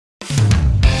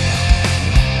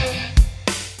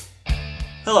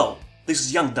Hello, this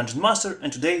is Young Dungeon Master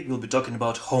and today we'll be talking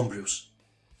about homebrews.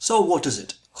 So what is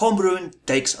it? Homebrewing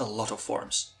takes a lot of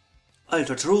forms.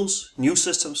 Altered rules, new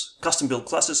systems, custom-built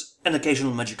classes and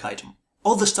occasional magic item.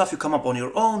 All the stuff you come up on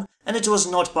your own and it was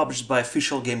not published by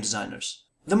official game designers.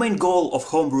 The main goal of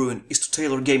homebrewing is to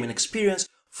tailor gaming experience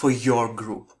for your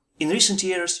group. In recent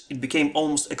years, it became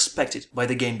almost expected by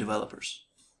the game developers.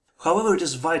 However, it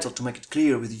is vital to make it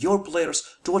clear with your players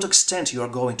to what extent you are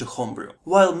going to homebrew.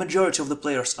 While majority of the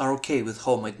players are okay with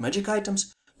homemade magic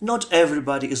items, not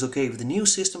everybody is okay with the new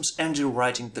systems and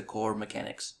rewriting the core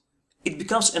mechanics. It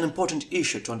becomes an important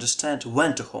issue to understand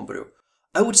when to homebrew.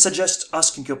 I would suggest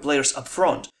asking your players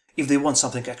upfront if they want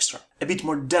something extra, a bit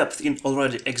more depth in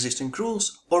already existing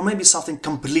rules, or maybe something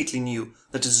completely new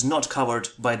that is not covered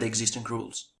by the existing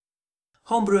rules.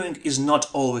 Homebrewing is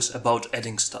not always about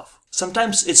adding stuff.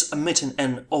 Sometimes it's omitting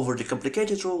an overly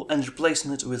complicated rule and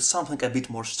replacing it with something a bit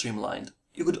more streamlined.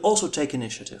 You could also take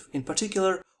initiative, in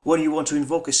particular when you want to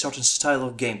invoke a certain style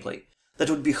of gameplay that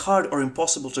would be hard or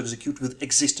impossible to execute with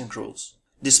existing rules.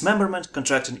 Dismemberment,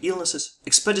 contracting illnesses,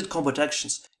 expanded combat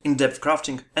actions, in-depth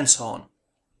crafting, and so on.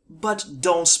 But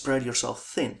don't spread yourself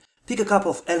thin. Pick a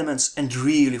couple of elements and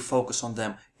really focus on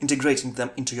them, integrating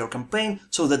them into your campaign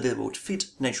so that they would fit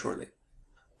naturally.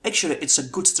 Actually, it's a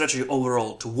good strategy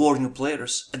overall to warn your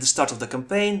players at the start of the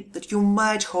campaign that you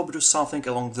might homebrew something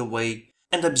along the way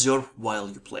and observe while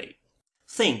you play.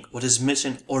 Think what is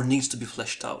missing or needs to be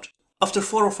fleshed out. After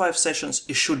 4 or 5 sessions,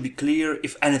 it should be clear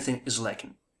if anything is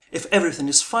lacking. If everything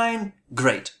is fine,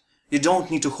 great. You don't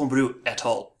need to homebrew at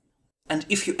all. And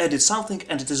if you added something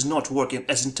and it is not working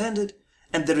as intended,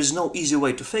 and there is no easy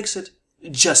way to fix it,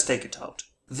 just take it out.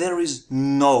 There is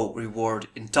no reward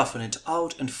in toughing it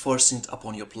out and forcing it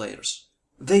upon your players.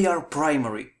 They are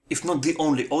primary, if not the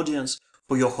only audience,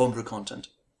 for your homebrew content.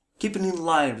 Keeping in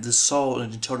line with the soul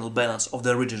and internal balance of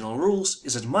the original rules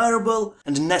is admirable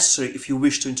and necessary if you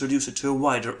wish to introduce it to a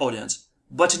wider audience.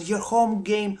 But in your home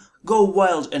game, go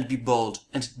wild and be bold,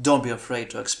 and don't be afraid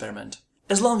to experiment.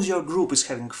 As long as your group is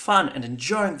having fun and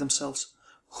enjoying themselves,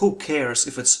 who cares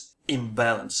if it's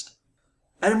imbalanced?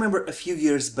 I remember a few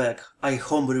years back I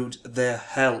homebrewed the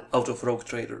hell out of Rogue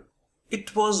Trader.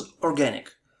 It was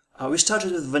organic. We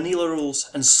started with vanilla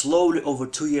rules and slowly over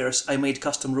 2 years I made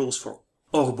custom rules for,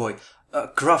 oh boy,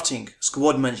 crafting,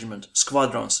 squad management,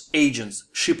 squadrons, agents,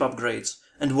 ship upgrades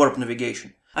and warp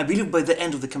navigation. I believe by the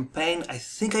end of the campaign I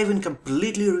think I even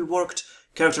completely reworked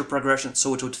character progression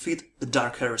so it would fit the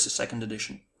Dark Heresy 2nd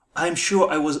edition. I'm sure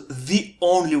I was the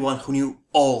only one who knew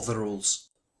all the rules.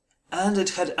 And it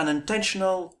had an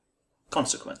intentional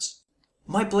consequence.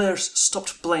 My players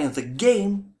stopped playing the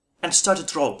game and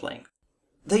started role-playing.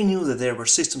 They knew that there were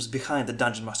systems behind the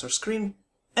Dungeon Master screen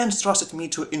and trusted me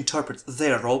to interpret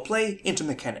their roleplay into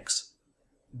mechanics.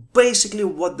 Basically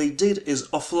what they did is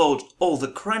offload all the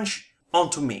crunch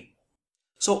onto me.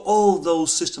 So all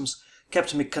those systems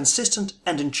kept me consistent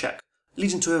and in check,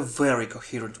 leading to a very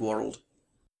coherent world.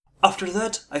 After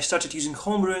that, I started using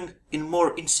homebrewing in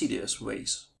more insidious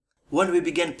ways. When we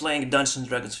began playing Dungeons &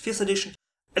 Dragons 5th edition,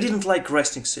 I didn't like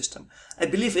resting system. I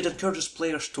believe it encourages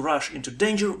players to rush into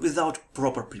danger without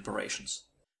proper preparations.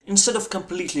 Instead of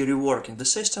completely reworking the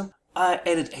system, I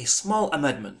added a small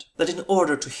amendment that in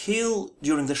order to heal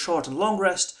during the short and long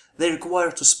rest, they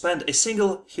require to spend a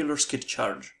single healer's kit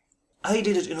charge. I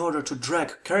did it in order to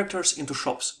drag characters into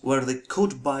shops where they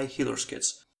could buy healer's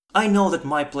kits. I know that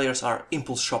my players are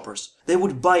impulse shoppers. They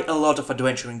would buy a lot of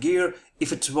adventuring gear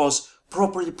if it was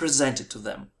properly presented to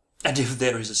them, and if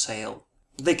there is a sale.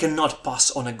 They cannot pass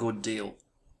on a good deal.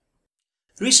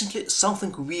 Recently,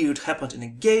 something weird happened in a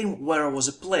game where I was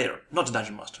a player, not a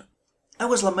Dungeon Master. I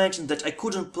was lamenting that I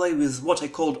couldn't play with what I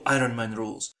called Iron Man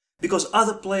rules, because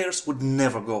other players would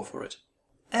never go for it.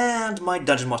 And my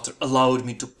Dungeon Master allowed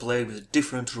me to play with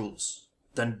different rules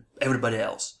than everybody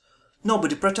else.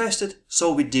 Nobody protested,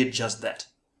 so we did just that.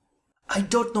 I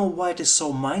don't know why it is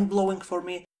so mind-blowing for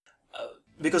me,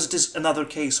 because it is another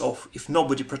case of if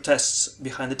nobody protests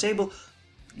behind the table,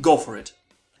 go for it.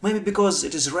 Maybe because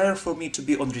it is rare for me to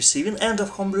be on the receiving end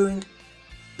of homebrewing.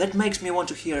 That makes me want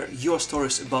to hear your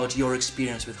stories about your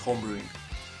experience with homebrewing.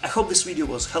 I hope this video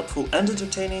was helpful and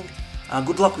entertaining.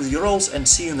 Good luck with your rolls and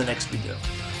see you in the next video.